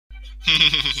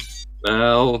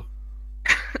Well,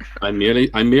 I'm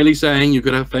merely saying you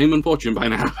could have fame and fortune by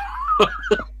now.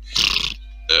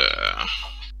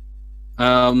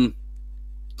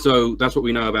 So that's what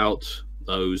we know about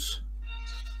those.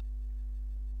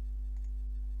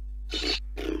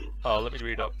 Oh, let me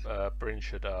read up Bryn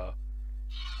Shaddar.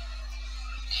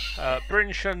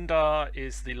 Bryn Shaddar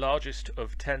is the largest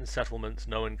of 10 settlements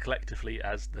known collectively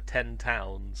as the 10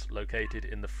 Towns, located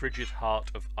in the frigid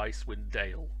heart of Icewind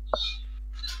Dale.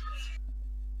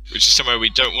 Which is somewhere we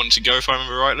don't want to go, if I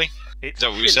remember rightly. It's is that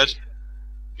what chilly. we said?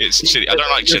 It's chilly. I don't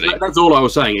like chilly. That's all I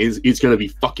was saying. Is it's going to be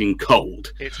fucking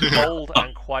cold. It's cold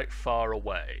and quite far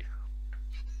away.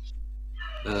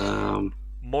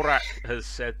 Morak has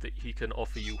said that he can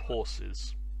offer you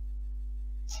horses.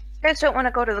 You guys don't want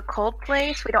to go to the cold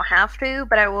place? We don't have to,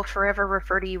 but I will forever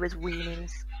refer to you as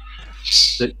weenies.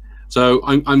 So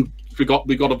we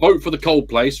got a vote for the cold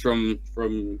place from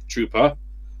Trooper.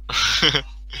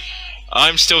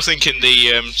 I'm still thinking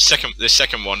the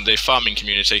second one, the farming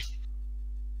community.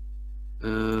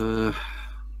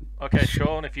 Okay,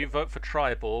 Sean, if you vote for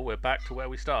tribal, we're back to where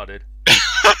we started.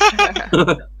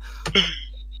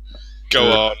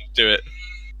 Go on, do it.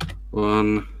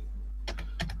 One.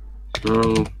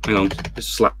 Roll. Hang on. It's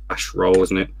slash roll,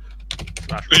 isn't it?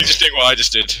 You just did what I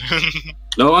just did.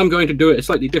 No, I'm going to do it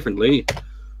slightly differently.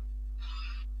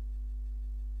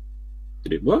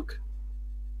 Did it work?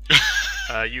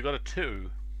 You got a 2.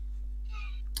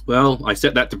 Well, I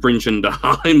set that to Bryn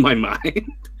Shaddar in my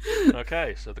mind.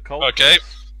 Okay, so the cold. Okay.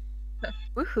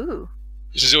 Woohoo!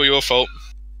 This is all your fault.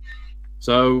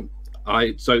 So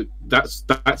that's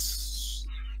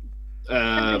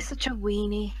Don't be such a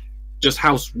weenie. just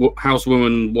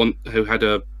housewoman who had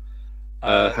a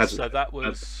so that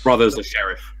was brother's a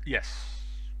sheriff. Yes.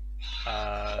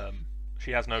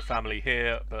 She has no family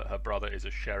here, but her brother is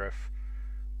a sheriff.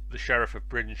 The sheriff of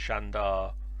Bryn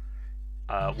Shaddar,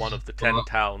 one of the 10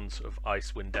 towns of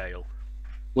Icewind Dale.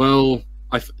 Well,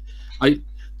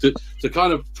 to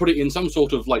kind of put it in some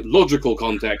sort of like logical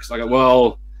context, I go,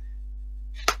 well,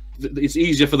 it's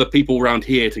easier for the people around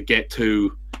here to get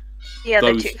to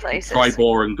those 2 places.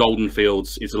 Tribor and Golden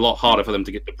Fields. It's a lot harder for them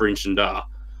to get to Bryn Shaddar.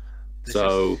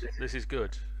 This is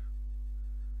good.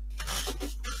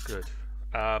 Good.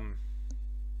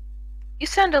 You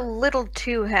sound a little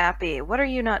too happy. What are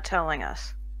you not telling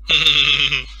us?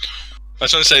 I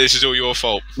was trying to say this is all your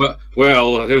fault.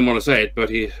 Well, I didn't want to say it, but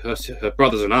her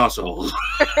brother's an arsehole.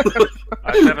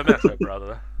 I've never met her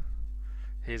brother.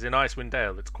 He's in Icewind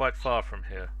Dale. It's quite far from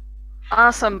here.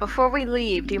 Awesome. Before we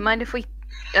leave, do you mind if we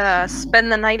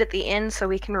spend the night at the inn so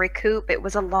we can recoup? It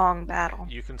was a long battle.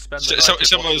 You can spend the night at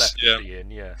what's left of the inn,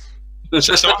 yes.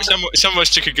 Some of us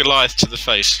took a Goliath to the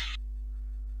face.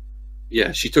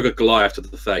 Yeah, she took a Goliath to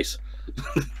the face.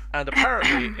 And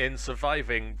apparently, in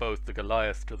surviving both the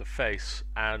Goliath to the face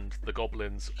and the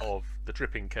goblins of the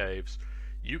Dripping Caves,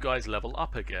 you guys level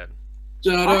up again.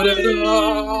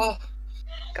 Da-da-da-da!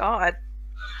 God.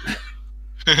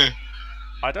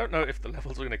 I don't know if the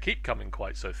levels are going to keep coming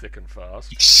quite so thick and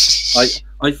fast.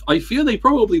 I fear they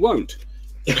probably won't.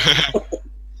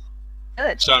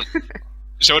 Good.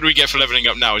 So what do we get for leveling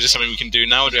up now? Is this something we can do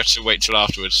now, or do we have to wait till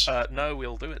afterwards? No,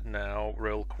 we'll do it now,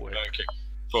 real quick. Okay.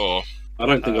 4. I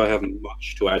don't think I have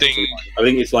much to add. I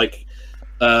think it's like.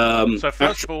 So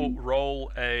first of all,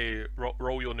 roll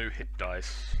your new hit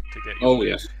dice to get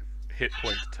your hit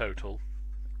point total.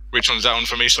 Which one's that one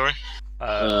for me? Sorry.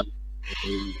 So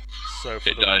for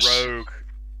hit the dice. rogue.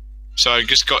 So I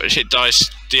just got hit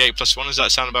dice D8 plus 1. Does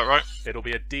that sound about right? It'll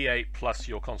be a D8 plus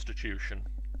your Constitution.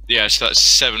 Yeah, so that's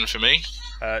 7 for me.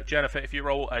 Jennifer, if you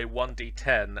roll a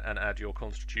 1d10 and add your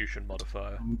Constitution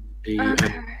modifier.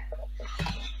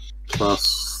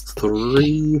 Plus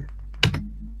 3.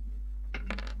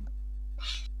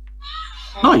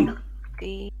 9.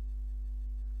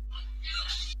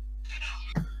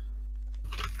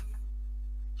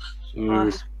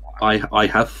 So I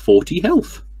have 40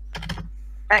 health.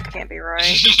 That can't be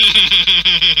right.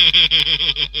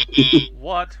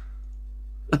 What?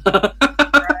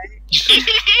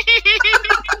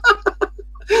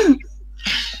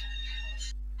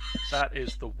 That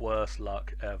is the worst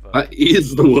luck ever. That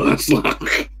is the worst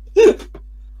luck.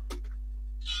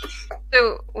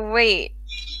 So, wait.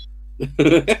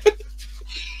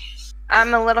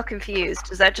 I'm a little confused.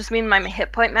 Does that just mean my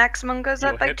hit point maximum goes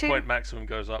up by 2? Your hit point maximum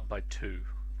goes up by 2.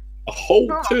 A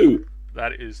whole 2?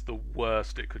 That is the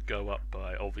worst it could go up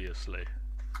by, obviously.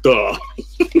 Duh.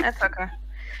 That's okay.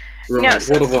 Right, No,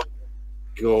 what have I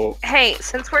got? Hey,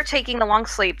 since we're taking a long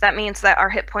sleep, that means that our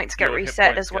hit points get Your hit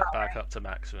reset points as well. Get back up to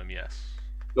maximum, yes.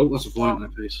 Oh, that's a flying in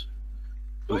that piece.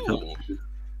 Ooh.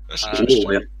 That's Oh,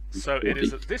 interesting. yeah. So it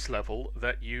is at this level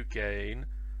that you gain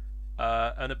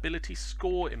an ability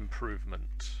score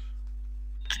improvement.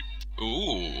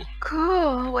 Ooh.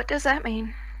 Cool. What does that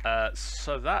mean?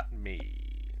 So that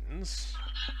means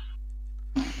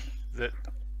that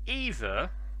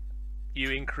either you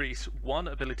increase one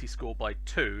ability score by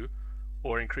 2,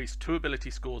 or increase 2 ability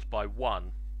scores by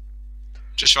 1.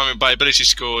 Just remind me, by ability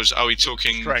scores, are we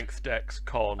talking Strength, Dex,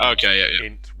 Con, Okay, yeah.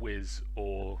 Int, Wiz,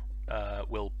 or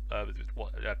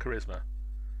Charisma.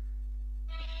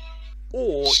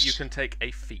 Or you can take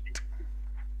a feat.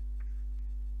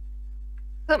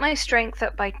 Put my strength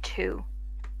up by 2.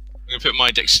 I'm going to put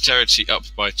my dexterity up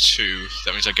by 2.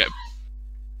 That means I get...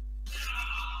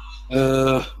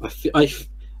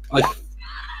 I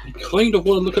kind of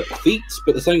want to look at feats,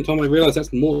 but at the same time I realise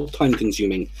that's more time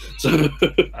consuming. So,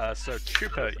 So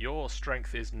Chupa, your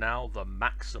strength is now the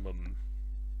maximum.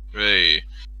 Hey.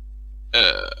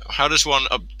 How does one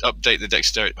update the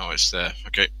dexterity? Oh, it's there.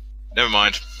 Okay. Never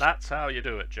mind. That's how you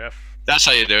do it, Jeff. That's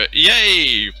how you do it.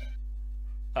 Yay!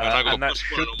 And that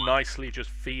should nicely just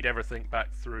feed everything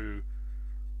back through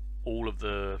all of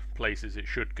the places it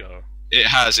should go. It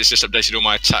has. It's just updated all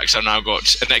my attacks. I've now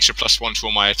got an extra +1 to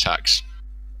all my attacks.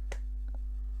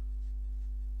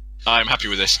 I'm happy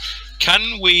with this.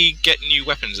 Can we get new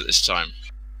weapons at this time?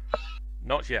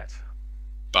 Not yet.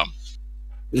 Bum.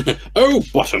 oh,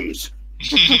 bottoms!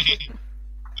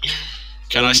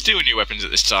 Can I steal new weapons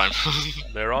at this time?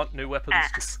 There aren't new weapons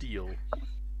to steal.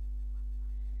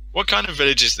 What kind of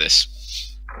village is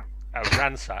this? A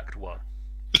ransacked one.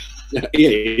 Yeah,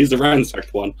 it is a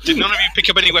ransacked one. Did none of you pick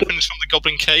up any weapons from the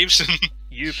Goblin Caves?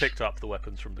 You picked up the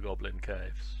weapons from the Goblin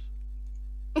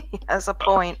Caves. As a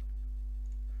point.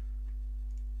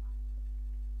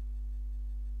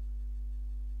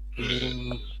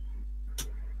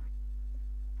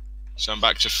 So I'm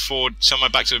back to 4. So am I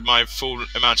back to my full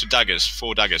amount of daggers?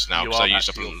 4 daggers now. You because are I back used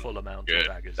up to a your full amount good. of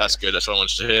daggers. That's yes. good. That's what I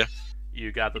wanted to hear.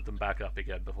 You gathered them back up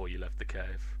again before you left the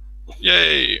cave.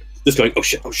 Yay! Just going, oh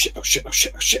shit, oh shit, oh shit, oh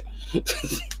shit, oh shit.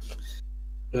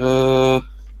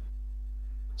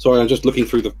 Sorry, I'm just looking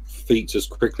through the feats as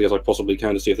quickly as I possibly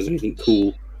can to see if there's anything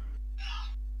cool.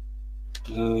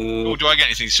 Or do I get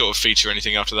anything sort of feature or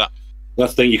anything after that?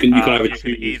 That's the thing, you can have You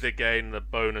can either gain the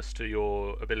bonus to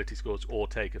your ability scores or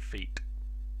take a feat.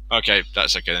 Okay,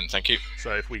 that's okay then. Thank you.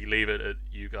 So if we leave it at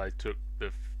you guys took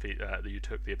the feat, you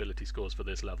took the ability scores for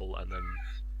this level, and then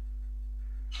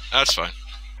That's fine.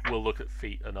 we'll look at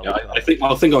feat another Yeah, time.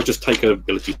 I think I'll just take an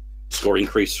ability score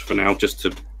increase for now, just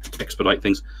to expedite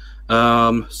things.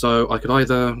 So I could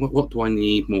either what do I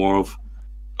need more of?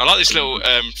 I like this little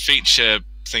feature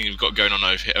thing you've got going on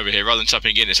over here. Rather than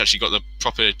typing in, it's actually got the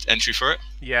proper entry for it.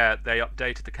 Yeah, they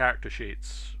updated the character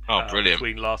sheets. Oh, brilliant.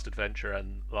 Between last adventure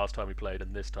and last time we played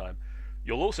and this time.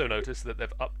 You'll also notice that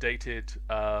they've updated.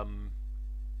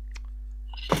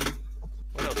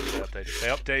 What else did they update? They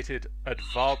updated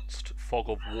Advanced Fog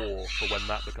of War for when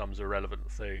that becomes a relevant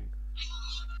thing.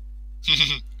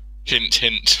 Hint,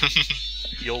 hint.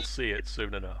 You'll see it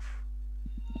soon enough.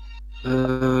 I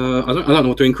don't know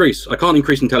what to increase. I can't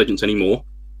increase intelligence anymore.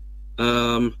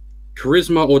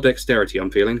 Charisma or dexterity,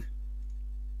 I'm feeling.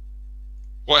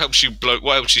 What helps you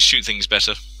What helps you shoot things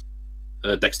better?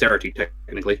 Dexterity,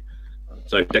 technically.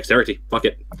 So dexterity, fuck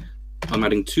it. I'm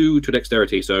adding 2 to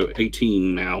dexterity, so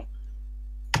 18 now.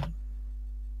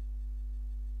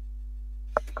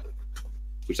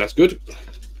 Which that's good.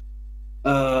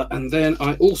 And then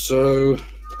I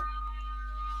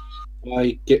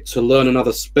get to learn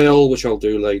another spell, which I'll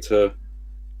do later.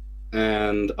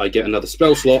 And I get another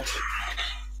spell slot.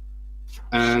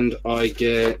 And I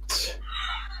get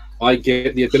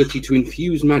the ability to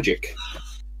infuse magic,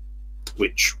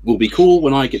 which will be cool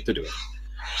when I get to do it.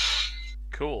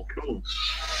 Cool.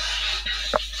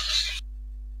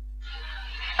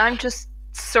 I'm just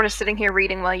sort of sitting here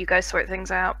reading while you guys sort things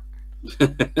out.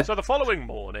 So the following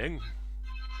morning,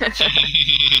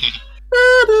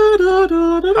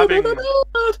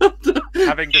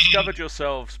 having discovered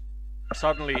yourselves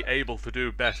suddenly able to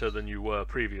do better than you were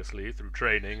previously through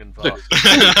training and vast.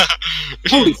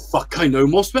 Holy fuck, I know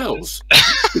more spells!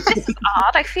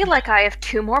 Odd, I feel like I have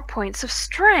 2 more points of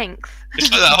strength.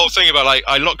 It's like that whole thing about like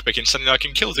I lockpick and suddenly I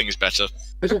can kill things better.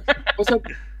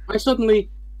 I suddenly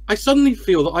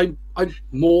feel that I'm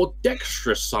more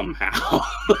dexterous somehow.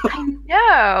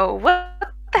 No,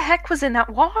 what the heck was in that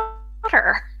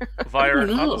water? Via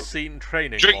an know. unseen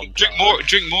training Drink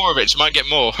montage. more of it. You might get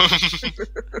more.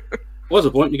 What's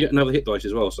the point? You get another hit dice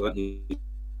as well, so that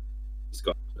it's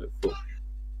got 4.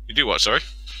 You do what? Sorry.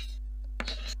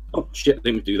 Oh shit!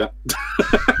 Didn't do that.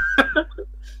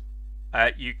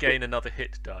 You gain another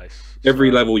hit dice. Every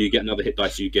so- level you get another hit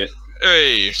dice. You get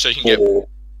Hey, so you can get. 4.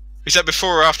 Is that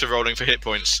before or after rolling for hit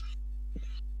points?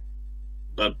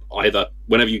 Either.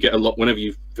 Whenever you get a lot. Whenever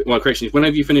you. Well, correction is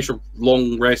whenever you finish a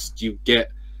long rest, you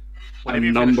get Whenever a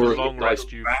you finish number a of long hit dice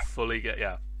rest, you back. fully get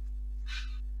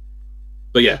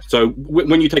But yeah, so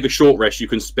when you take a short rest, you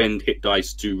can spend hit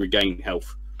dice to regain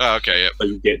health. Oh, okay, yep. So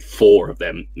you get 4 of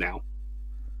them now.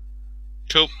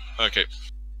 Cool. Okay.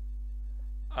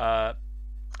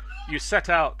 You set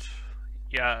out.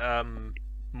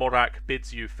 Morak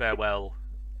bids you farewell,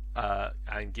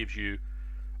 and gives you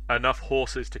enough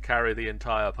horses to carry the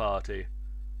entire party.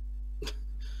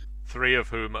 3 of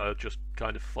whom are just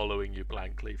kind of following you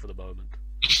blankly for the moment.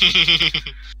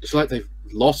 It's like they've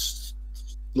lost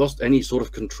any sort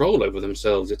of control over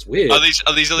themselves. It's weird. Are these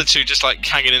other 2 just like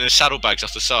hanging in their saddlebags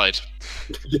off the side?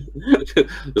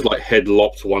 There's like head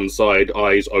lopped one side,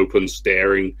 eyes open,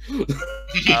 staring.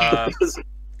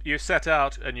 You set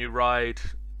out and you ride,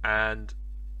 and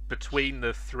between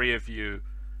the 3 of you,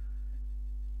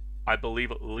 I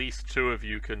believe at least 2 of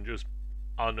you can just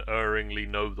unerringly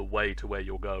know the way to where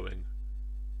you're going.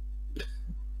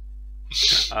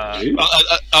 Are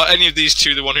any of these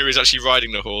 2 the one who is actually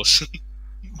riding the horse?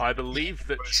 I believe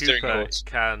that Steering Chupa horse.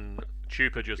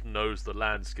 Chupa just knows the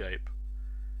landscape.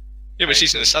 Yeah, but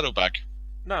she's in the saddlebag.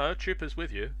 No, Chupa's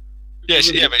with you. Yeah,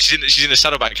 but she's in the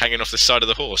saddlebag hanging off the side of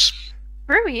the horse.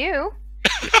 Screw you.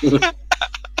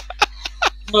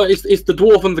 Well, it's the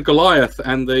dwarf and the Goliath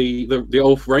and the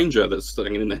elf ranger that's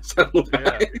sitting in their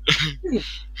saddlebag. Yeah.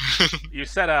 You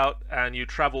set out and you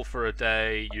travel for a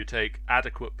day. You take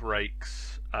adequate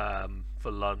breaks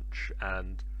for lunch,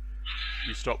 and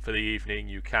you stop for the evening.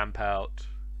 You camp out.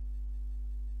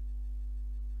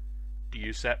 Do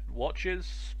you set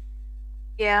watches?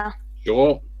 Yeah.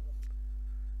 Sure.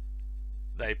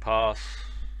 They pass.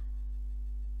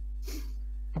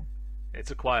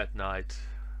 It's a quiet night.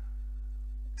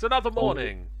 It's another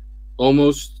morning.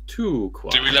 Almost too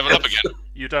quiet. Do we level up again?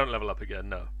 You don't level up again,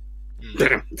 no.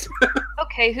 Damn.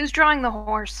 Okay, who's drawing the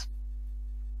horse?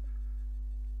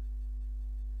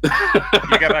 You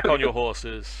get back on your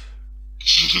horses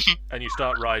and you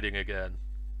start riding again.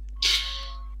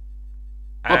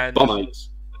 And Bummies.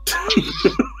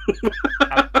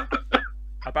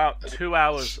 about 2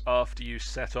 hours after you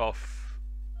set off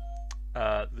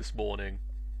this morning,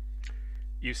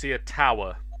 you see a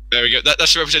tower. There we go.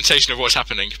 That's a representation of what's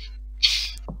happening.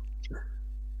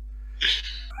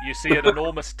 You see an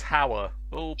enormous tower.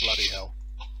 Oh, bloody hell.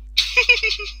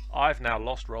 I've now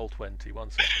lost roll 20.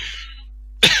 1 second.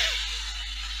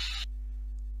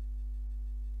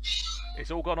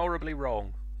 It's all gone horribly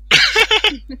wrong.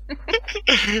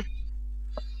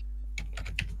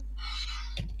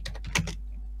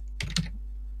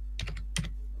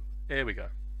 Here we go.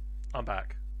 I'm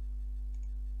back.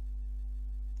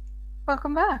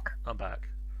 Welcome back. I'm back.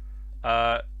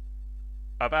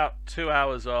 About 2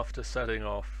 hours after setting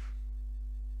off,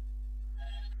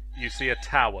 you see a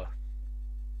tower.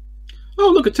 Oh,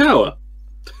 look, a tower.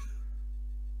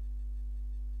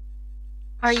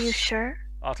 Are you sure?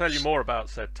 I'll tell you more about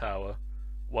said tower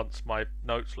once my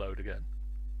notes load again.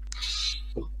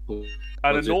 An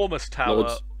What's it? enormous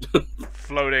tower Loads.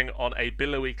 floating on a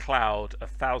billowy cloud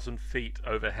 1,000 feet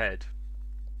overhead.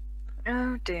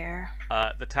 Oh dear.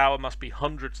 The tower must be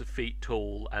hundreds of feet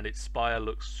tall, and its spire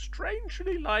looks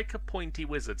strangely like a pointy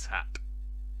wizard's hat.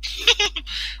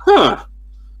 Huh.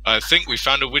 I think we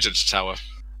found a wizard's tower.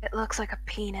 It looks like a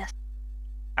penis.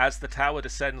 As the tower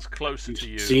descends closer to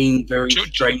you, You've seen very Do-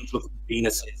 strange looking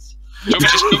penises. Do you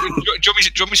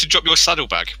want me to drop your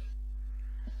saddlebag?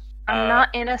 I'm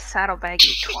not in a saddlebag,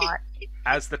 you twat.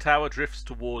 as the tower drifts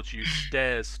towards you,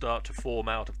 stairs start to form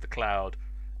out of the cloud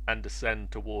and descend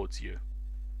towards you.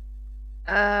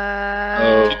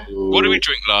 What did we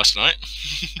drink last night?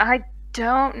 I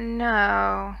don't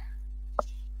know.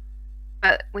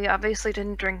 But we obviously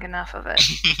didn't drink enough of it.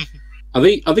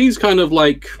 Are these kind of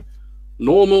like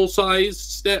normal sized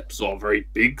steps or very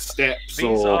big steps? These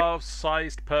or are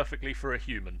sized perfectly for a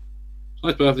human.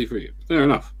 That's perfectly for you. Fair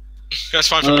enough. That's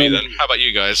fine for me then. How about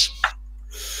you guys?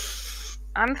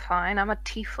 I'm fine, I'm a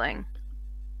tiefling.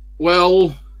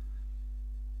 Well,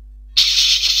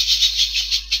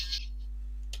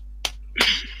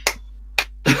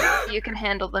 You can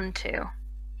handle them too.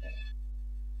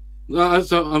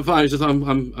 so I'm fine. It's just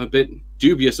I'm a bit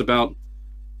dubious about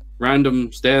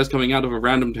random stairs coming out of a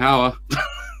random tower.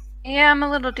 Yeah, I'm a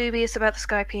little dubious about the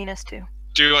sky penis too.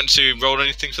 Do you want to roll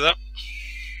anything for that?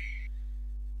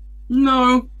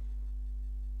 No,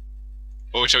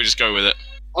 Or shall we just go with it?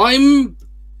 I'm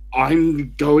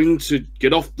going to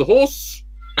get off the horse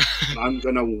and I'm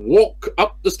gonna walk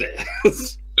up the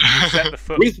stairs Set the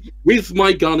foot. with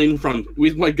my gun in front,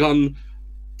 with my gun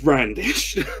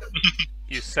brandished.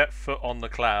 You set foot on the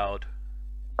cloud,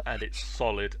 and it's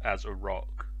solid as a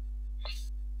rock.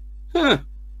 Huh.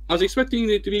 I was expecting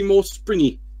it to be more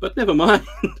springy, but never mind.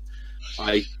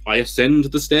 I ascend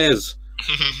the stairs.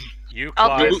 You I'll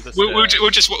climb just- the We'll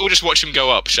stairs. just watch him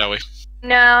go up, shall we?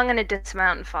 No, I'm gonna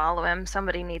dismount and follow him.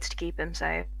 Somebody needs to keep him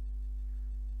safe.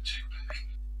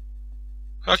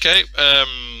 Okay.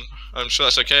 I'm sure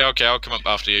that's okay. Okay, I'll come up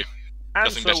after you. And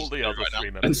nothing so will desperate the other right now. 3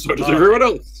 members. And so of the does party. everyone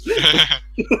else.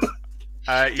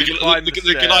 You climb the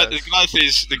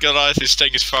stairs. The Goliath is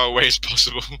staying as far away as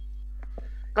possible.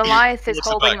 Goliath is What's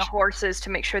the holding the back? horses to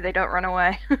make sure they don't run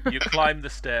away. You climb the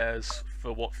stairs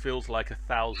for what feels like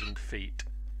 1,000 feet,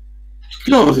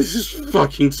 God, this is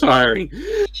fucking tiring.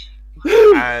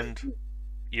 and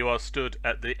you are stood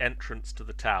at the entrance to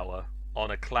the tower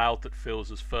on a cloud that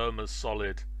feels as firm as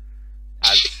solid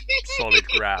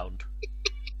ground.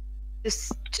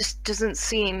 This just doesn't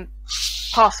seem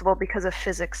possible because of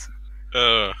physics.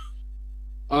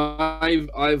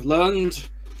 I've learned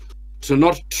to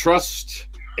not trust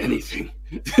anything.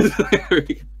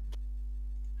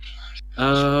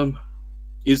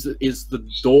 Is the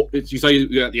door? You say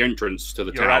you're at the entrance to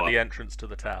the You're tower. at the entrance to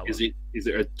the tower. Is it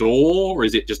a door, or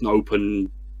is it just an open?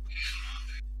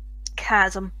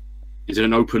 Chasm. Is it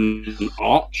an open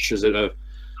arch? Is it a?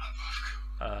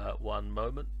 1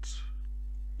 moment.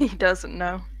 He doesn't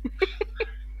know.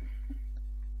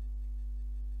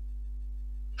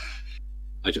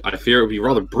 I fear it would be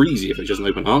rather breezy if it's just an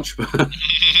open arch. But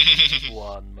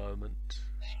 1 moment.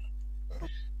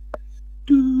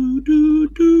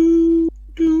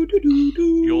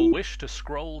 You'll wish to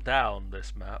scroll down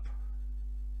this map.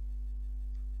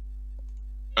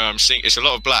 I'm seeing it's a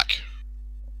lot of black.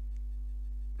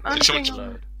 Did someone,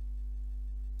 Load.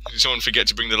 did someone forget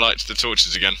to bring the lights, the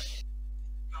torches again?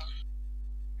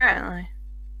 Apparently.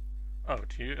 Oh,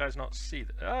 do you guys not see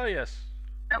that? Oh, yes.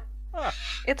 Nope. Ah,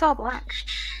 It's all black.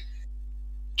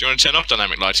 Do you want to turn off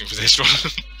dynamic lighting for this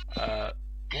one?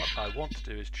 what I want to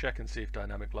do is check and see if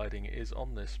dynamic lighting is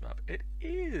on this map. It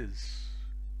is!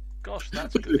 Gosh,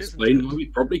 that's good, isn't explain why it? we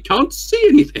probably can't see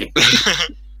anything.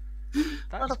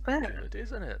 That's little bit. good,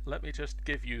 isn't it? Let me just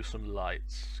give you some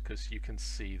lights, because you can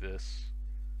see this.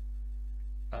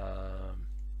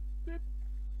 Beep.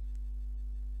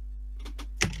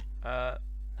 No.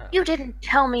 You didn't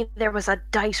tell me there was a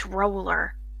dice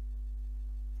roller.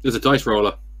 There's a dice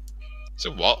roller.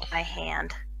 So what? My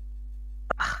hand.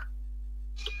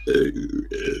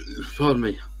 Pardon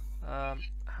me. How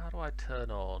do I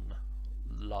turn on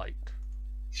light?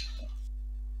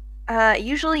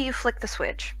 Usually you flick the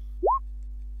switch.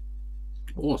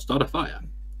 Or start a fire.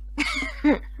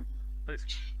 It's-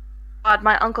 God,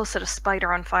 my uncle set a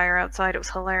spider on fire outside. It was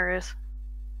hilarious.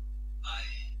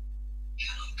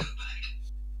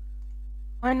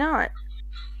 Why not?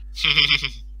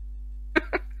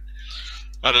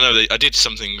 I don't know. I did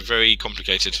something very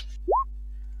complicated.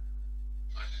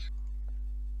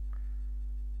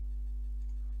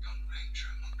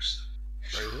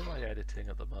 So who am I editing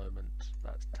at the moment?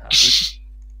 That's Tab.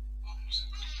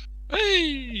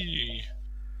 Hey!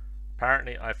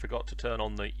 Apparently I forgot to turn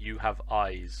on the "You have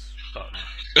eyes" button.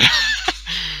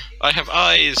 I have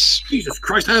eyes. Jesus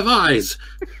Christ, I have eyes!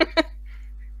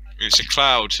 It's a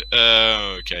cloud.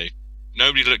 Okay.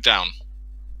 Nobody look down.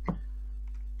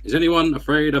 Is anyone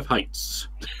afraid of heights?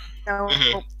 No.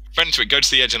 Friend to it. Go to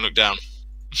the edge and look down.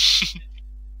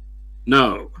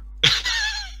 No.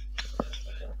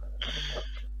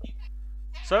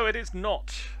 So it is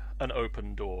not an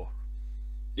open door.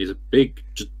 It's a big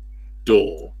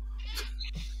door.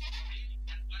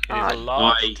 It is a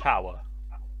large I- tower.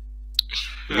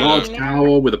 A large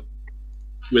tower with a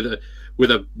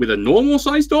normal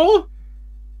sized door?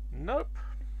 Nope.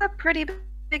 A pretty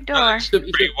big door. It's a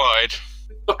Pretty wide.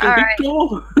 fucking Alright. big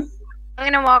door.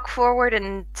 I'm gonna walk forward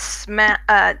and smack.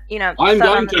 I'm thumb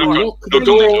going on to the door. knock the Knock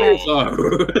on the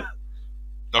door, though.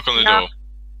 Knock on the Knock. door.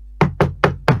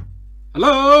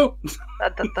 Hello?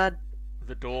 Thud, thud, thud.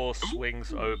 The door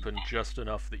swings open just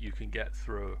enough that you can get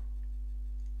through.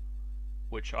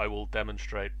 Which I will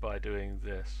demonstrate by doing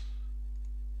this.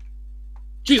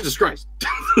 Jesus Christ.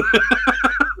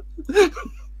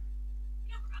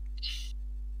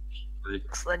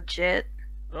 Looks legit.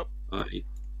 I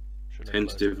Shouldn't have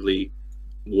closed tentatively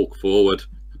walk forward.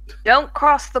 Don't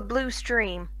cross the blue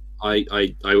stream. I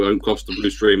won't cross the blue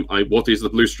stream. What is the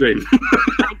blue stream?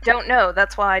 I don't know.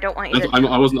 That's why I don't want you to.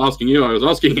 I wasn't asking you, I was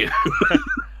asking you. it.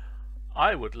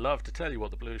 I would love to tell you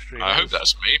what the blue stream I is. hope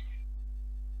that's me.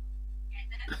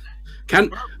 I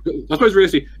suppose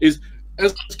realistically, is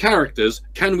as characters,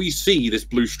 can we see this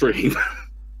blue stream?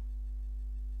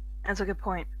 That's a good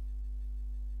point.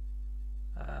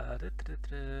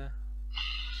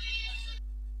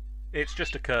 It's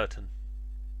just a curtain.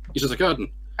 It's just a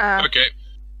curtain. Okay.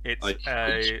 It's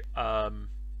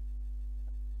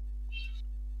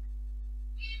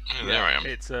There I am.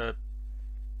 It's a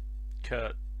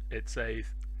It's a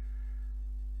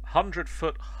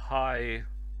 100-foot high.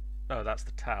 Oh, that's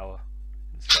the tower.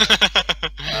 It's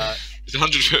a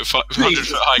 100-foot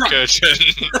high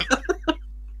curtain.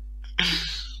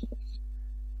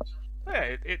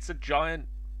 Yeah, it's a giant,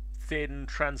 thin,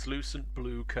 translucent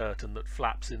blue curtain that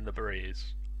flaps in the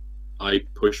breeze. I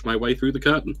push my way through the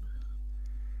curtain.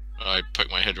 I poke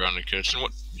my head around the curtain.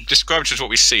 Describe to us what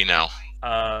we see now.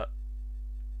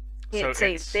 It's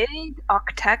a big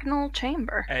octagonal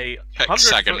chamber. A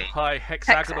Hexagonal. 100-foot high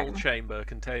hexagonal chamber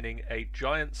containing a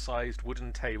giant-sized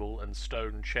wooden table and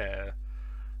stone chair.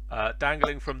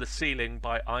 Dangling from the ceiling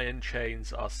by iron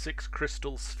chains are 6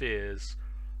 crystal spheres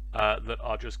that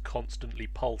are just constantly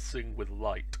pulsing with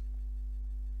light.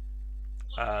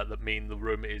 That mean the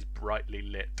room is brightly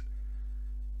lit.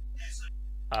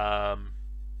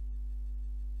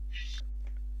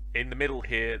 In the middle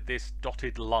here, this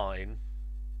dotted line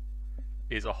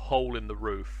is a hole in the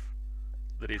roof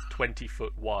that is 20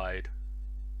 foot wide.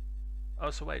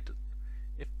 Oh, so wait,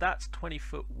 if that's 20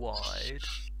 foot wide,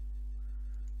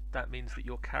 that means that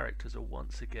your characters are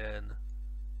once again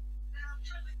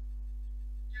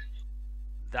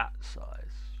that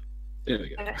size. There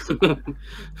we go.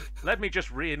 Let me just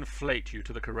reinflate you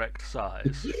to the correct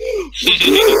size.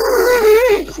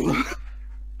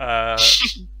 I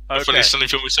thought this suddenly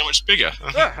film was so much bigger.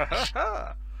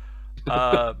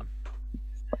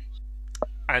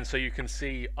 And so you can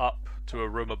see up to a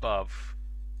room above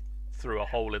through a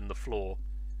hole in the floor.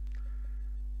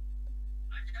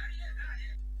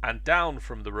 And down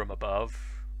from the room above...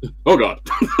 Oh god.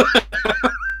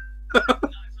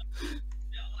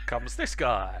 comes this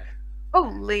guy.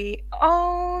 Holy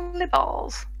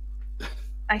balls.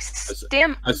 I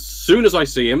stamp. As soon as I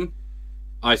see him,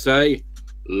 I say,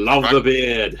 "Love the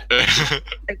beard."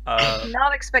 I did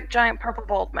not expect giant purple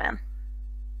bald man.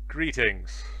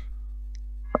 Greetings.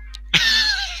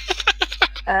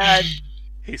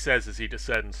 He says as he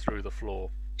descends through the floor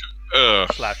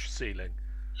 / ceiling.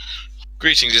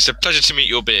 Greetings, it's a pleasure to meet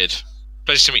your beard.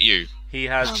 Pleasure to meet you. He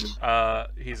has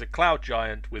he's a cloud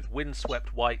giant with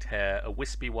windswept white hair, a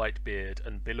wispy white beard,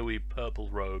 and billowy purple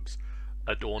robes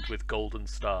adorned with golden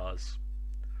stars.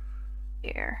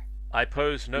 Here. I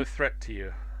pose no threat to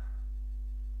you.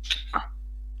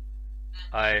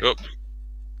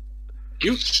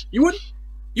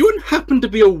 You wouldn't happen to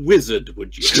be a wizard,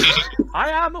 would you? I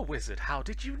am a wizard. How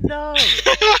did you know?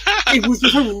 It was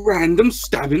just a random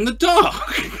stab in the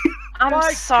dark.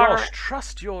 I'm sorry. Gosh,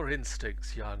 trust your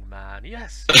instincts, young man.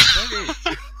 Yes,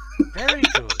 very, very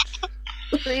good.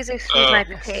 Please excuse my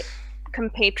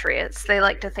compatriots. They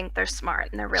like to think they're smart,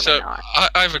 and they're really not.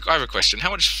 I have a question.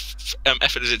 How much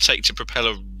effort does it take to propel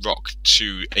a rock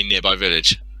to a nearby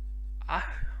village?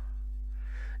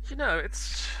 You know,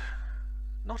 it's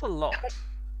not a lot.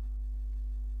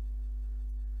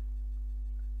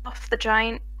 Off the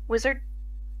giant wizard.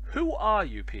 Who are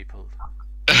you people?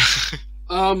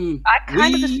 I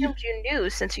kind of assumed you knew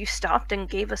since you stopped and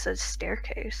gave us a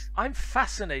staircase. I'm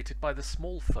fascinated by the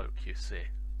small folk, you see.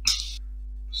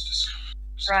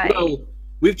 Right. Well,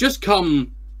 we've just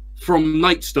come from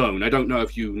Nightstone. I don't know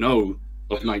if you know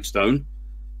of Nightstone.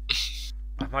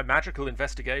 My magical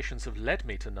investigations have led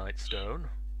me to Nightstone,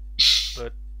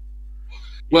 but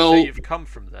you've come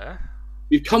from there.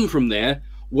 We've come from there,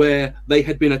 where the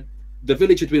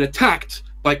village had been attacked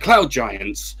by cloud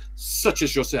giants, such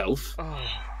as yourself. Oh.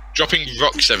 Dropping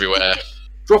rocks everywhere.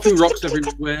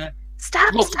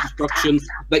 Stop! Lots of destruction.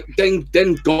 Like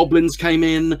then goblins came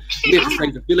in. We had to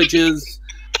save the villagers.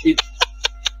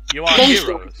 You are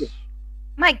heroes.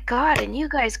 My God! And you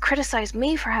guys criticize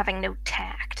me for having no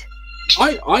tact.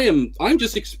 I'm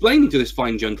just explaining to this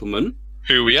fine gentleman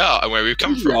Who we are and where we've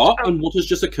come from. And what has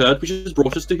just occurred, which has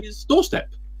brought us to his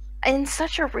doorstep. In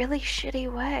such a really shitty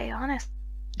way, honest.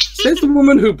 Says the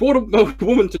woman who brought a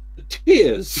woman to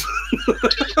tears.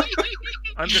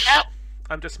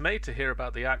 I'm dismayed to hear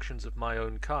about the actions of my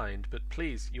own kind, but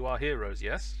please, you are heroes,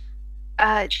 yes?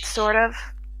 Sort of.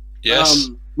 Yes.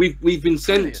 We've been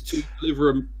sent to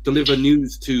deliver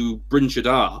news to Bryn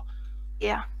Shaddar.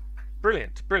 Yeah.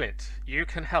 Brilliant. You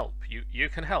can help. You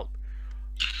can help.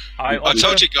 I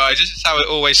told you guys, this is how it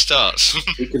always starts.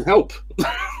 We can help.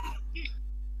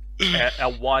 A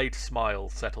wide smile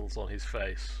settles on his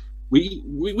face.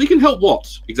 We can help what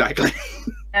exactly?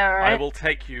 All right. I will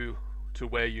take you to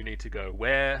where you need to go.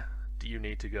 Where do you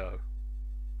need to go?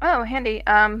 Oh, handy.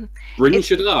 Bryn It's-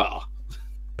 Shadar.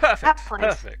 Perfect. That place.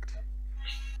 Perfect.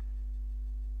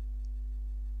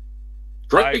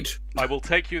 Great. I will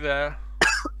take you there.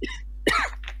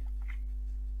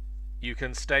 You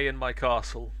can stay in my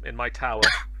castle, in my tower,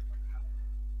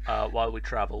 while we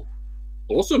travel.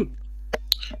 Awesome.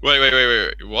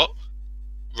 Wait. What?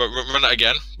 Run that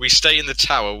again. We stay in the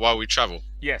tower while we travel.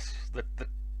 Yes,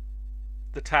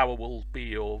 the tower will be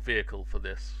your vehicle for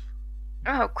this.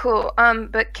 Oh, cool.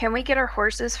 But can we get our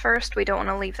horses first? We don't want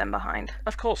to leave them behind.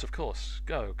 Of course.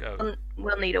 Go.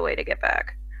 We'll need a way to get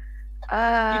back. Do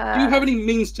you have any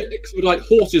means to expedite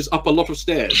horses up a lot of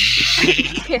stairs?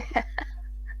 Yeah.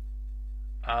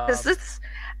 Because this,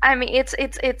 I mean,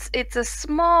 it's a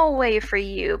small way for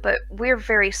you, but we're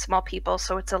very small people,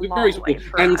 so it's a We're long very way small,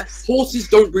 for and us. horses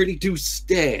don't really do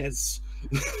stairs.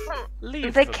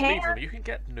 Leave They them. can. You can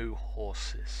get new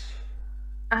horses.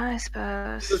 I I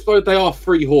suppose. suppose they are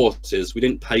free horses. We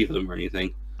didn't pay for them or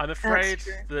anything. I'm afraid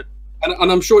true. that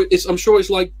And I'm sure it's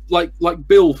like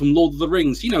Bill from Lord of the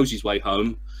Rings. He knows his way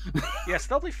home. yes,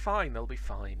 they'll be fine. They'll be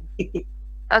fine.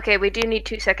 Okay, we do need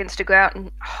 2 seconds to go out and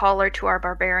holler to our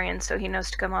barbarian so he knows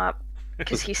to come up.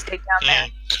 Because he stayed down there.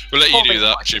 We'll let you do holding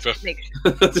that, horses Chupa. to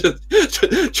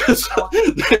make- just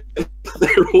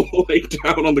they're all laying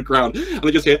down on the ground, and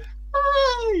they just hear,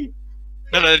 "Hi!"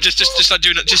 No, just like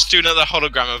do another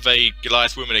hologram of a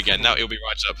Goliath woman again. Now it'll be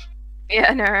right up.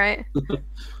 Yeah, I know, right?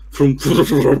 From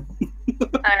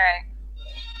Alright.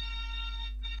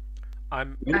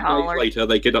 I'm minutes Howard. later,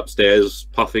 they get upstairs,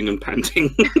 puffing and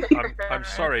panting. I'm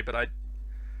sorry, but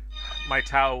my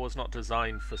tower was not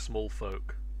designed for small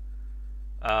folk.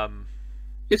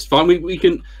 It's fine. We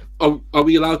can. Are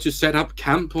we allowed to set up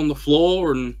camp on the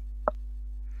floor and?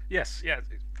 Yes,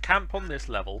 camp on this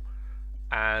level,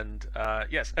 and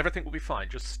yes, everything will be fine.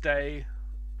 Just stay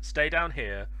down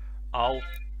here. I'll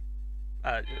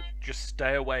just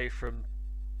stay away from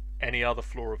any other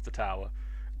floor of the tower.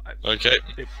 Okay.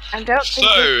 I don't think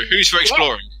So, who's for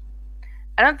exploring?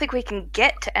 I don't think we can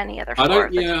get to any other I floor.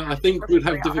 don't. Yeah, I think we'd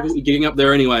have difficulty getting up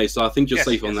there anyway. So I think you're Yes,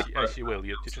 safe on that. Yes, you will.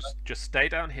 You just stay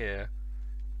down here.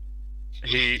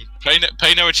 He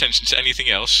Pay no attention to anything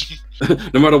else.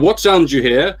 No matter what sound you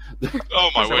hear. Oh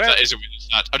my So word, where- that is a wizard's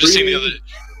hat. I've just seen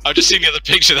the other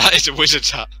picture. That is a wizard's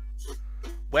hat.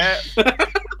 where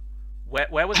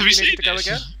was Have he you needed seen to go this?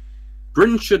 again?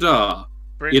 Bryn Shadar.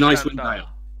 Bryn In Shadar. Icewind Dale.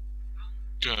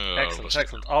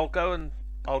 Excellent. I'll go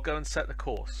and set the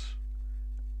course.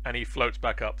 And he floats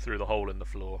back up through the hole in the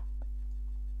floor.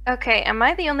 Okay, am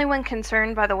I the only one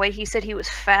concerned by the way he said he was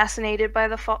fascinated by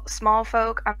the small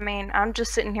folk? I mean, I'm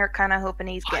just sitting here kind of hoping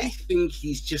he's I gay. think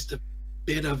he's just a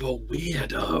bit of a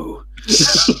weirdo.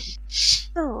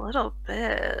 A little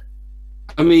bit.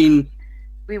 I mean,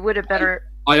 We would have better.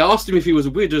 I asked him if he was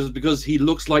a wizard because he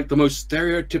looks like the most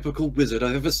stereotypical wizard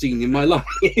I've ever seen in my life.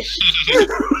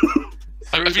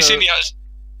 Have you seen the?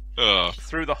 Oh,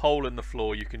 Through the hole in the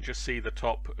floor, you can just see the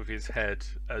top of his head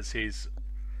as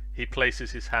he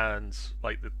places his hands,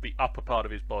 like the upper part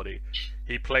of his body.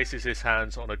 He places his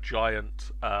hands on a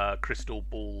giant crystal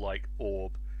ball-like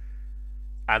orb,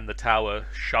 and the tower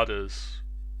shudders,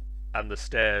 and the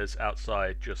stairs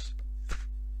outside just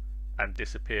and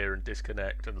disappear and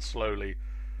disconnect, and slowly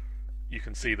you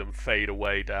can see them fade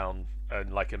away down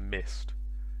and like a mist.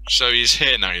 so he's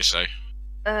here now. You say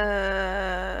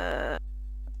Uh.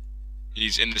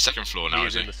 he's in the second floor now, He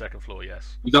is is he? in the second floor,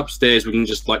 yes. He's upstairs. We can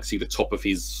just like see the top of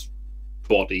his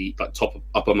body, like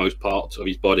uppermost part of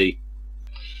his body,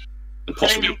 and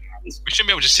possibly. We shouldn't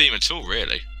be able to see him at all,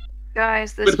 really.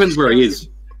 Guys, this It depends where he is.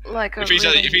 Like a If he's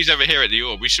really... if he's over here at the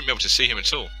orb, we shouldn't be able to see him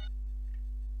at all.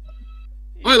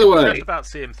 You Either can way. just about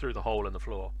see him through the hole in the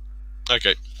floor.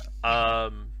 Okay.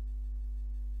 And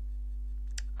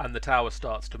the tower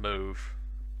starts to move.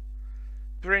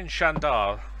 Bryn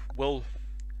Shandar will.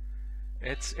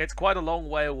 It's quite a long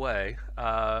way away.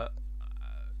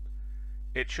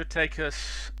 It should take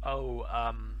us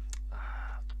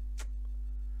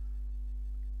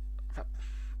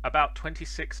about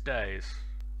 26 days.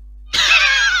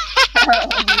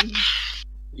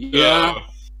 Yeah,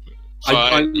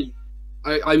 Fine.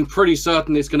 I'm pretty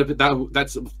certain it's going to be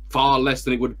that's far less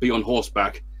than it would be on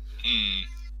horseback. Hmm.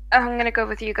 I'm gonna go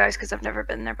with you guys because I've never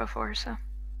been there before. So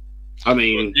I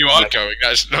mean, You are going.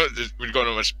 That's not. We've got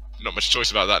not much choice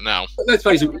about that now. let's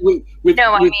face it. no,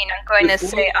 I mean I'm going to with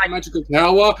say a magical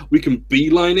tower, we can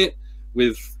beeline it.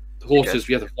 With horses,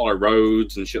 we have to follow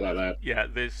roads and shit like that. Yeah,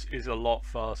 this is a lot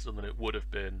faster than it would have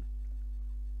been.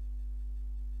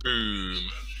 Boom.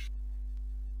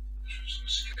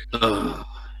 Oh,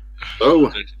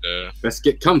 Uh, let's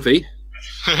get comfy.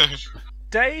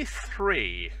 day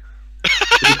 3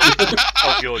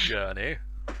 of your journey.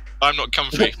 I'm not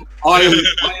comfy. I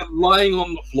am lying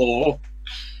on the floor.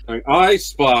 Going, I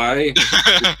spy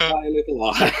my little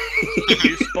eye.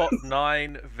 You spot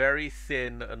 9 very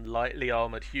thin and lightly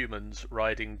armoured humans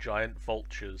riding giant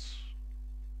vultures.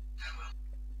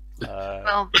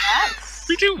 Well, that's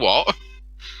We do what?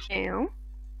 new.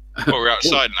 Oh, we're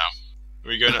outside now. Are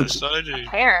we going outside?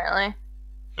 Apparently.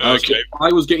 Okay.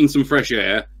 I was getting some fresh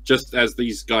air just as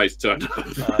these guys turned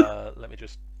up. Let me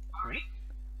just...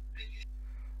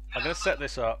 I'm going to set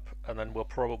this up, and then we'll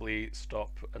probably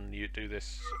stop and you do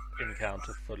this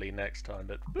encounter fully next time,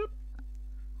 but... boop.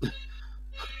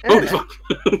 Oh, fuck.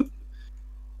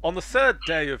 On the 3rd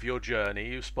day of your journey,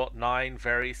 you spot 9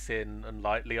 very thin and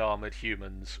lightly armoured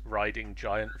humans riding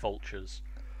giant vultures.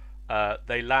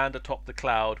 They land atop the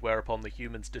cloud, whereupon the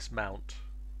humans dismount.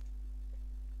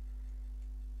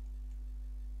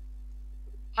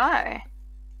 Hi.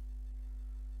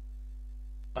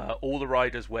 All the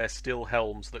riders wear steel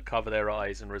helms that cover their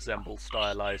eyes and resemble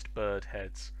stylized bird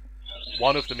heads.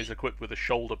 One of them is equipped with a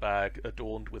shoulder bag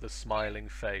adorned with a smiling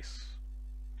face.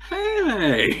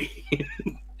 Hey!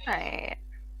 Hi.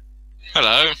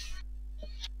 Hello.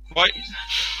 Why?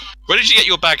 Where did you get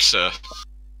your bag, sir?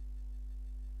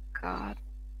 God.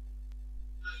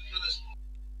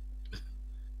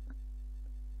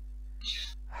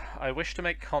 I wish to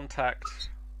make contact.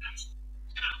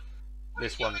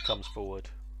 This one comes forward.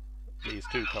 These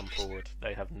two come forward.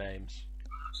 They have names.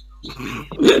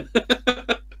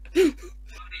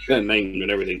 Their name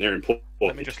and everything, they're important.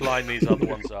 Let me just line these other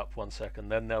ones up 1 second,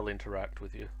 then they'll interact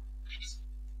with you.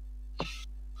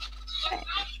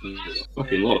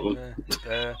 Fucking lot of them.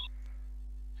 There.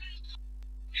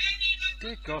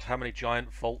 Dear God, how many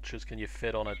giant vultures can you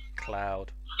fit on a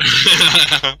cloud?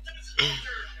 I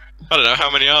don't know,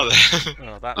 how many are there?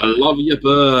 Oh, that... I love your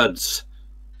birds.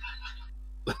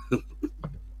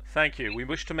 Thank you. We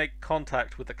wish to make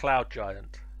contact with the cloud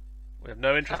giant. We have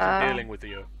no interest in dealing with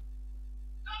you.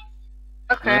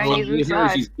 Okay, Well, he's here's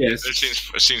inside. his guest.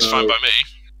 It seems fine by me.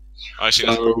 I see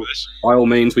nothing wrong with this. By all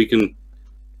means, we can.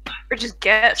 Or just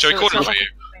guess. Shall we so call it's him not for like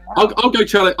you? I'll go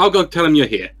tell it. I'll go tell him you're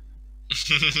here.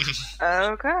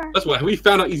 Okay. That's why we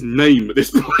found out his name at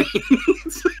this point.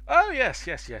 Oh, yes.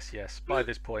 By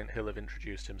this point, he'll have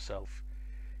introduced himself.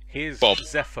 Here's Bob.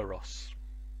 Zephyros.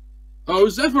 Oh,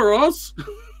 Zephyros.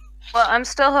 Well, I'm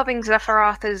still hoping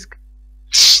Zephyroth is.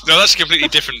 No, that's a completely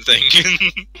different thing.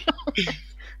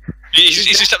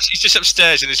 he's just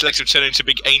upstairs and his legs have turned into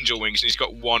big angel wings and he's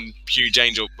got one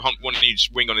huge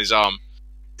wing on his arm.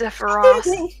 Zephyroth.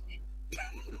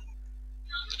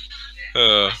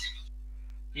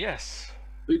 Yes.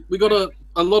 We got a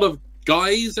lot of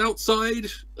guys outside.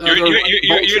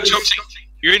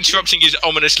 You're interrupting his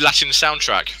ominous Latin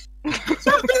soundtrack.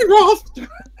 Zephyros.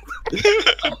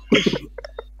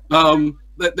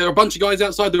 There are a bunch of guys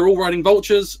outside. They're all riding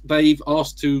vultures. They've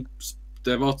asked to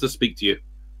speak to you.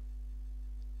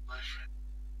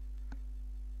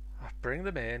 Bring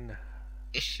them in.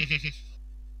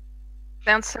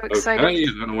 Sounds so exciting. Okay,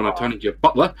 I don't want to turn into your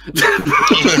butler.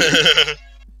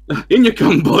 In you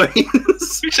come, boys.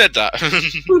 Who said that?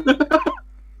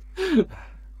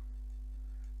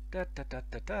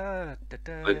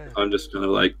 I'm just kind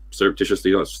of like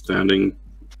surreptitiously standing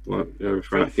Feel right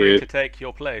free here. to take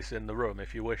your place in the room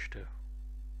if you wish to.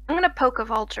 I'm gonna poke a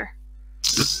vulture.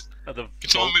 The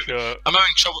Someone move- vulture... I'm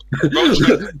having trouble.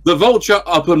 Vulture. The vulture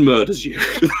up and murders you.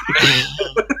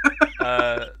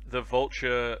 The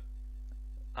vulture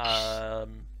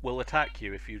will attack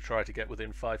you if you try to get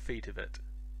within 5 feet of it.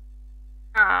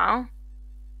 Oh.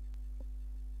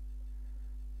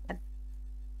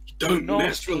 Do Don't not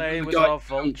mess play with guy. our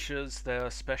vultures, they are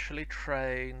specially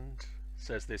trained,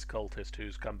 says this cultist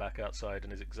who's come back outside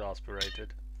and is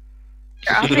exasperated.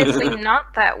 You're obviously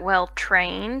not that well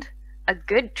trained. A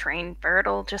good trained bird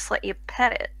will just let you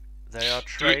pet it. They are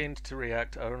trained to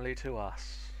react only to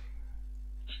us.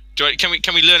 Can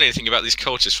we learn anything about these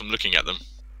cultists from looking at them?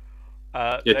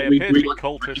 They do we appear to be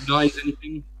recognize cultists.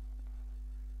 anything?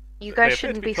 You They guys appear to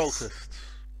shouldn't be be. cultists.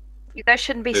 You guys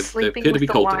shouldn't be They sleeping appear to with be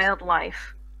the cultists.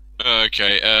 wildlife.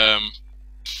 Okay.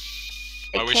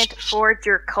 They I wish can't afford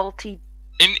your culty.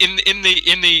 in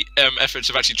the efforts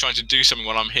of actually trying to do something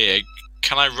while I'm here,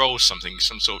 can I roll something,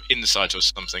 some sort of insight or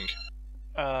something?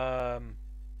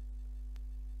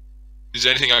 Is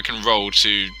there anything I can roll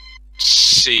to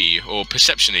see, or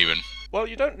perception even? Well,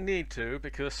 you don't need to,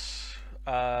 because,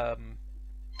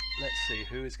 let's see,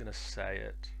 who is going to say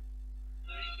it?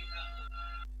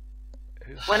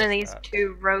 Who One has of these that?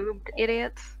 two robed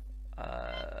idiots.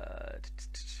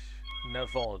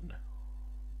 Navon.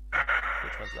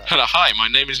 Which How's that? Hello, hi, my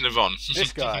name is Navon.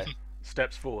 This guy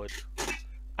steps forward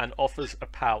and offers a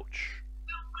pouch.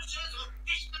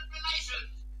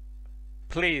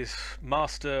 Please,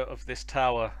 master of this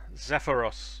tower,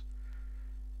 Zephyros,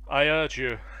 I urge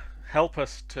you, help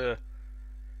us to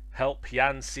help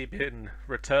Yan Sibin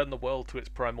return the world to its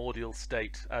primordial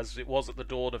state, as it was at the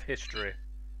dawn of history.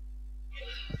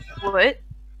 What?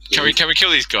 Can we kill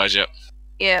these guys yet?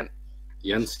 Yeah.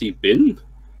 Yancy Bin?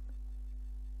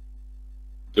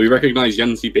 Do we recognise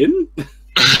Yancy Bin?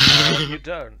 You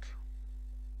don't.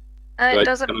 It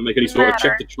doesn't Can I make any sort of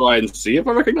check matter. to try and see if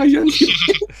I recognise Yancy?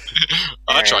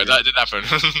 I tried that, it didn't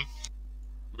happen.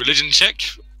 Religion check?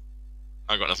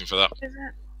 I got nothing for that. Is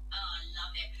it?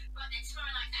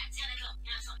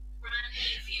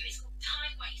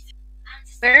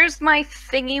 Where's my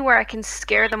thingy where I can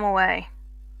scare them away?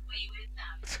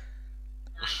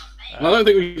 I don't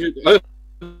think we should. I don't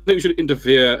think we should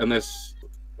interfere unless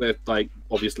they're like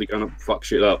obviously gonna fuck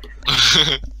shit up.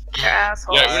 They're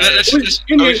assholes. Yeah, let's In just,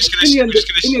 the we're end- just in the end- gonna,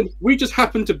 in the end, we just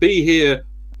happen to be here.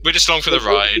 we're just along for the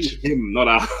ride. Him, not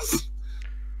us.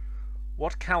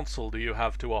 What counsel do you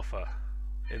have to offer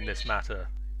in this matter,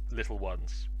 little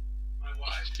ones?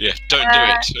 Yeah, don't do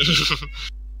it.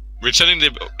 Returning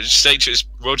the state to its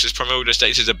world to its primordial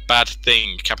state is a bad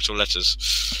thing. Capital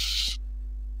letters.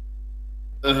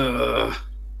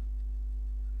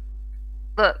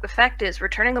 Look, the fact is,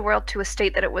 returning the world to a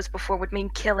state that it was before would mean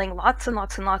killing lots and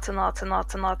lots and lots and lots and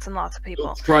lots and lots and lots of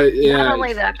people. Try, yeah. Not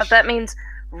only that, but that means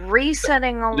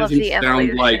resetting all It of doesn't the sound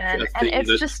evolution, like a and thing it's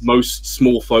that just most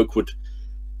small folk would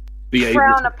be able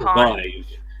frowned to upon. survive.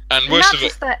 And not worst of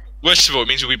just that, all, it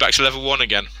means we'll be back to level 1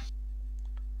 again.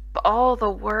 but all the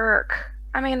work.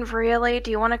 I mean, really?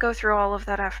 Do you want to go through all of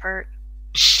that effort?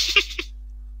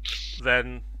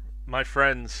 Then my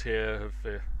friends here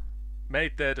have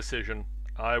made their decision.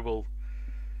 I will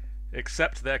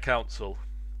accept their counsel.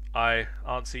 I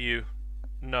answer you,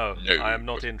 no, No. I am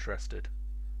not interested.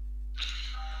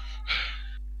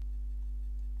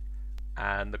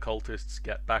 And the cultists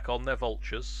get back on their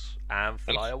vultures and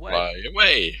fly away. Fly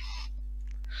away.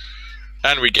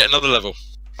 And we get another level.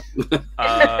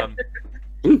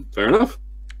 Fair enough.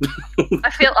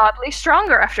 I feel oddly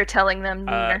stronger after telling them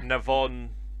neither. Navon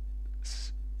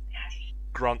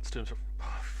grunts to himself,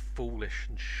 "Oh, foolish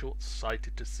and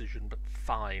short-sighted decision, but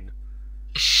fine.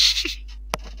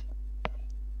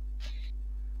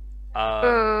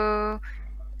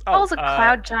 Calls a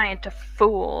cloud giant a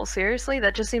fool. Seriously?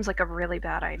 That just seems like a really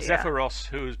bad idea. Zephyros,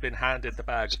 who's been handed the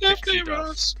bag of pixie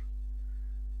dust,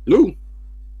 No.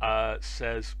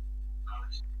 says,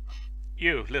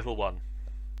 "You, little one,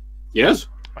 Yes.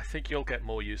 I think you'll get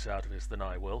more use out of this than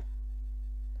I will.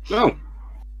 No.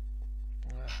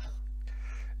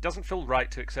 It doesn't feel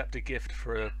right to accept a gift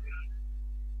for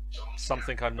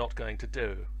something I'm not going to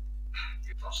do."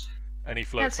 And he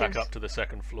floats That back seems up to the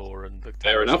second floor, and the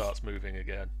Fair tower enough. starts moving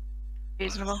again.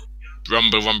 reasonable.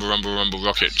 Rumble, rumble, rumble, rumble,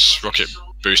 rockets. Rocket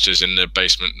boosters in the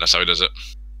basement. That's how he does it.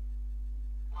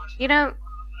 You know,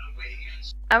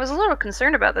 I was a little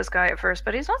concerned about this guy at first,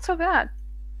 but he's not so bad.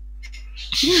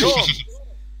 Sure.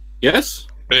 Yes.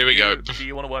 Here we go. Do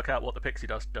you want to work out what the pixie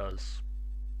dust does?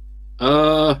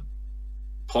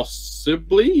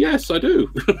 Possibly. Yes, I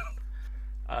do.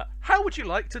 How would you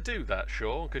like to do that,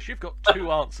 Sean? Because you've got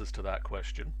two answers to that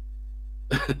question.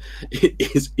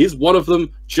 Is one of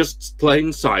them just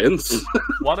plain science?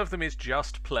 One of them is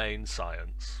just plain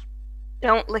science.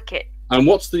 Don't lick it. And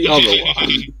what's the other one?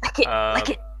 Lick it. Lick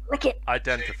it. Lick it.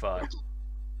 Identify.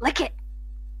 Lick it.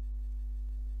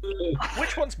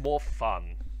 Which one's more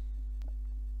fun?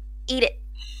 Eat it.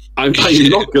 I'm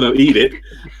not going to eat it.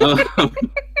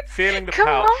 Feeling the Come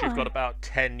pouch, on. you've got about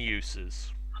 10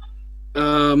 uses.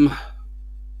 Come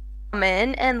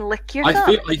in and lick your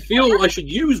thumb. I feel I should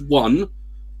use one,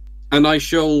 and I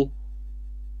shall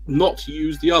not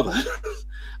use the other.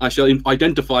 I shall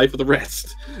identify for the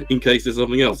rest in case there's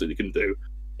something else that you can do.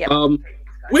 Yep.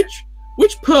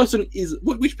 Which person is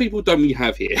which people don't we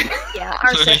have here? Yeah,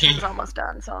 our session's almost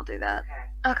done, so I'll do that.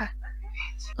 Okay.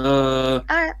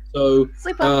 Alright. So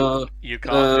Sleep on. You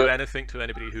can't do anything to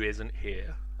anybody who isn't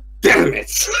here. damn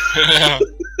it!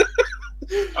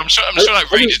 I'm sure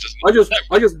like Rangers doesn't.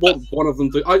 I just want one of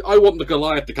them to. I want the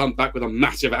Goliath to come back with a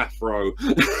massive afro.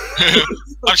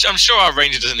 I'm sure our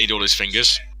Ranger doesn't need all his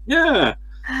fingers. Yeah.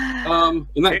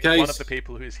 In that Pick one of case, the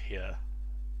people who's here.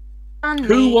 On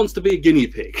who me. wants to be a guinea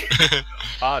pig?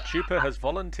 Chupa has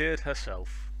volunteered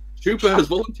herself. Chupa has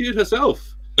volunteered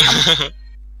herself.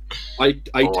 I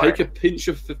take a pinch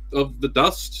of the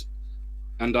dust,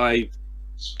 and I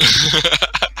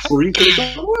sprinkle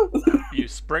it on her. You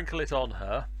sprinkle it on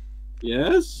her,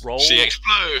 Yes. Roll. She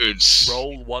explodes.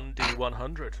 Roll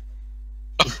 1d100.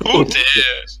 Oh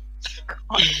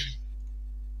dear.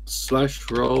 Slash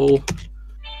roll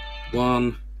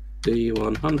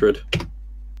 1d100.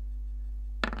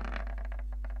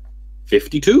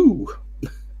 52.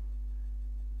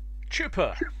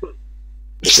 Chupa,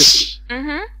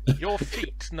 Mm-hmm. your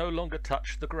feet no longer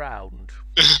touch the ground.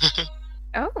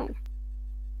 Oh.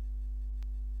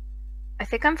 I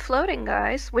think I'm floating,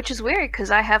 guys, which is weird because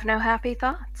I have no happy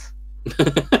thoughts.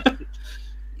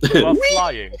 You are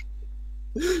flying.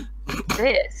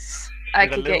 This I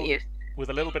With a could get little- used. With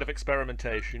a little bit of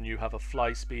experimentation, you have a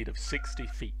fly speed of 60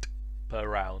 feet per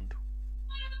round.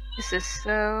 This is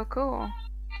so cool.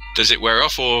 Does it wear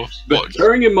off or But what?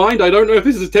 bearing in mind, I don't know if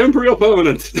this is temporary or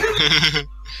permanent.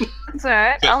 It's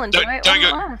alright. But I'll enjoy don't- it don't while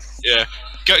it go- lasts. Yeah.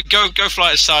 Go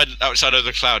fly outside of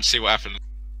the clouds, see what happens.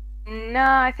 No,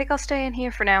 I think I'll stay in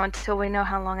here for now until we know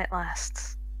how long it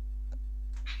lasts.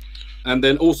 And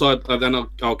then also, then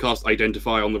I'll cast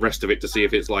Identify on the rest of it to see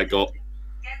if it's like got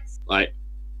like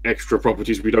extra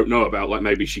properties we don't know about. Like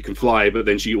maybe she can fly, but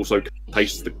then she also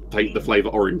tastes the flavor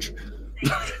orange.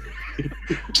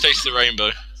 Taste the rainbow.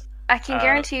 I can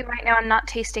guarantee you right now I'm not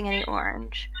tasting any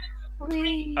orange.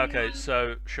 Whee! Okay,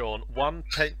 so Sean, one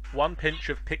pinch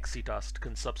of pixie dust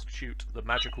can substitute the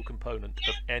magical component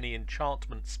of any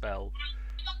enchantment spell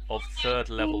of 3rd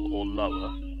level or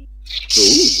lower,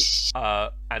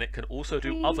 and it can also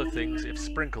do other things if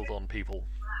sprinkled on people.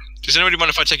 Does anybody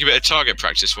mind if I take a bit of target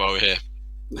practice while we're here?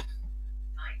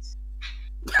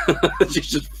 She's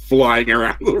just flying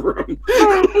around the room.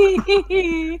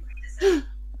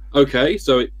 Okay,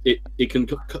 so it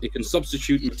can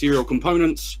substitute material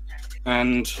components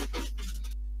and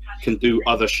can do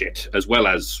other shit as well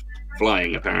as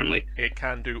flying. Apparently, It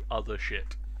can do other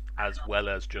shit as well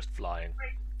as just flying.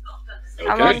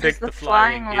 How okay. long I does think the the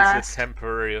flying flying is last? a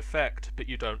temporary effect, but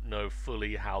you don't know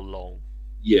fully how long.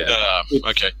 Yeah,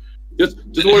 Okay.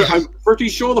 I'm pretty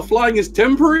sure the flying is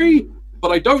temporary,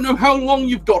 but I don't know how long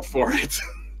you've got for it.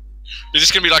 Is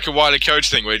this gonna be like a Wile E. Coyote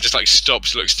thing where it just like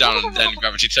stops, looks down, and then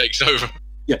gravity takes over?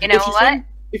 Yeah, You know what?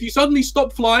 If you suddenly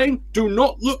stop flying, do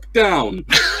not look down.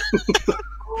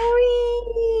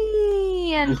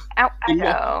 Whee! And out I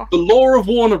go. The law of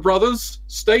Warner Brothers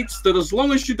states that as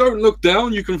long as you don't look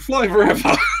down, you can fly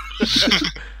forever.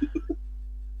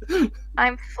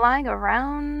 I'm flying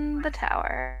around the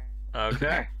tower.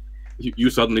 Okay. You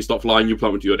suddenly stop flying, you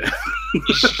plummet to your death.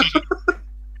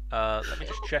 Let me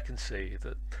just check and see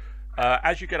that.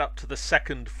 As you get up to the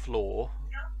 2nd floor,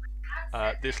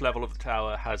 this level of the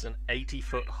tower has an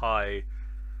 80-foot high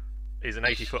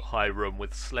room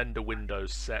with slender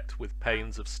windows set with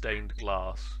panes of stained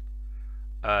glass.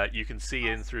 You can see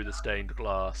in through the stained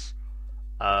glass.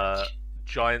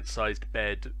 Giant-sized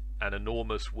bed, an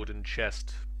enormous wooden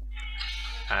chest,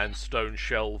 and stone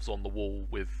shelves on the wall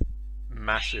with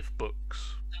massive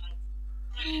books.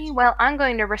 Well, I'm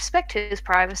going to respect his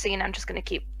privacy and I'm just going to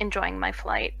keep enjoying my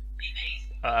flight.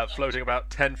 Floating about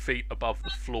 10 feet above the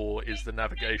floor is the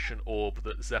navigation orb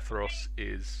that Zephyros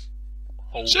is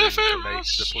holding to make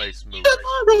the place move.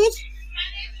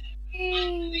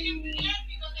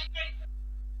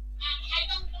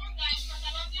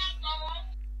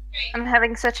 I'm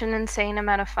having such an insane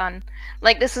amount of fun.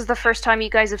 Like, this is the first time you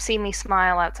guys have seen me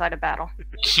smile outside of battle.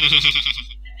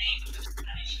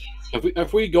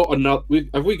 Have we got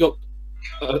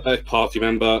a party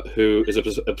member who is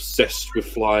obsessed with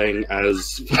flying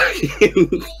as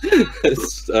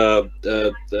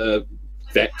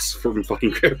Vex from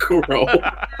fucking Critical Role?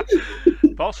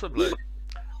 Possibly.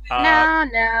 No,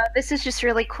 this is just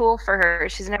really cool for her.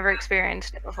 She's never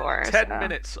experienced it before. 10 so.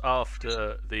 minutes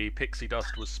after the pixie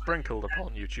dust was sprinkled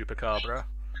upon you, Chupacabra,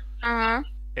 Uh-huh.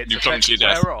 its You plummet effects to your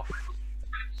death. wear off.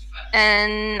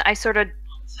 And I sort of...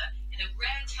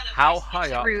 How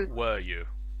high up Through- were you?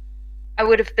 I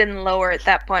would have been lower at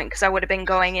that point because I would have been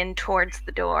going in towards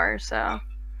the door, so...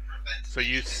 So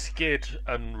you skid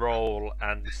and roll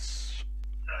and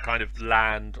kind of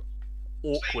land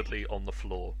awkwardly on the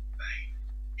floor.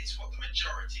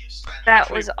 That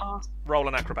was awesome. Roll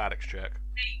an acrobatics check.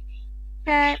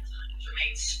 Okay.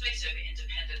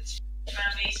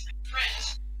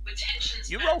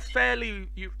 You roll fairly.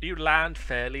 You land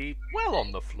fairly well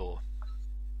on the floor.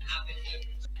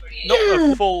 Not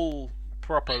a full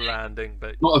proper landing,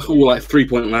 but Not a full like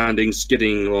 3-point landing,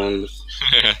 skidding along.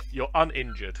 you're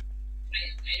uninjured.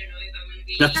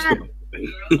 That's the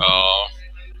thing. Oh.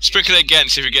 Sprinkle it again,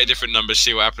 see if we get a different number,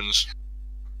 see what happens.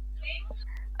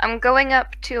 I'm going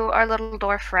up to our little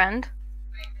dwarf friend.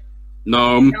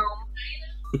 Gnome.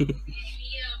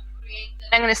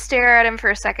 I'm going to stare at him for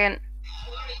a second.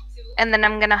 And then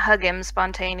I'm gonna hug him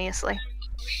spontaneously.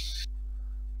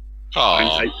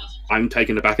 Aww. I'm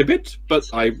taken aback a bit, but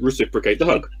I reciprocate the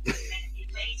hug.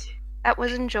 That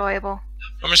was enjoyable.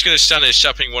 I'm just going to stand here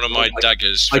sharpening one of my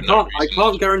daggers. For I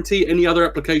can't guarantee any other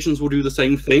applications will do the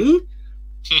same thing,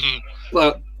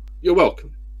 but you're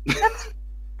welcome.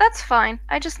 That's fine.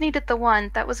 I just needed the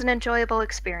one. That was an enjoyable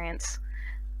experience,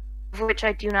 of which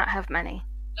I do not have many.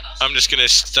 I'm just going to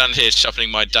stand here sharpening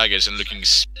my daggers and looking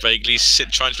vaguely,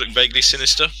 trying to look vaguely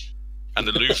sinister and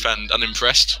aloof and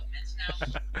unimpressed.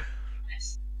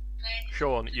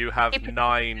 Sean, you have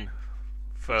 9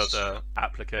 further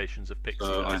applications of pixie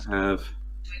dust. I have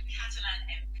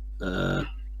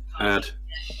add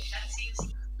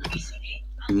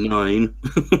 9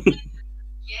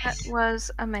 That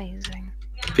was amazing.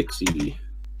 pixie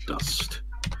dust.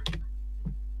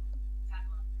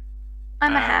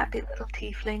 I'm a happy little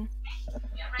tiefling.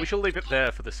 We shall leave it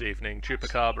there for this evening.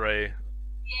 Chupacabra,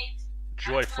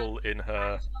 joyful in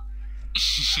her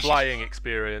flying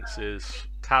experiences,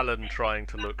 Talon trying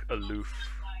to look aloof,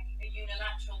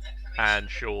 and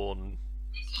Sean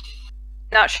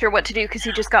Not sure what to do because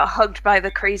he just got hugged by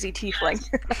the crazy tiefling.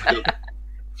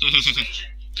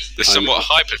 The somewhat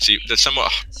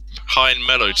high and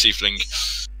mellow tiefling.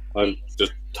 I'm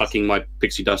just tucking my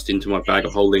pixie dust into my bag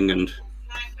of holding, and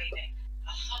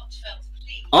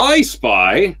I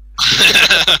spy.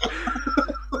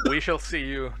 We shall see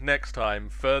you next time,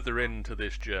 further into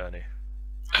this journey.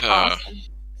 Awesome.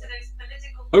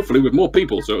 Hopefully with more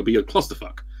people, so it'll be a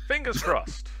clusterfuck. Fingers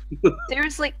crossed.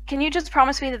 Seriously, can you just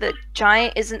promise me that the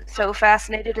giant isn't so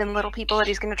fascinated in little people that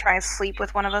he's going to try and sleep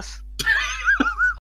with one of us?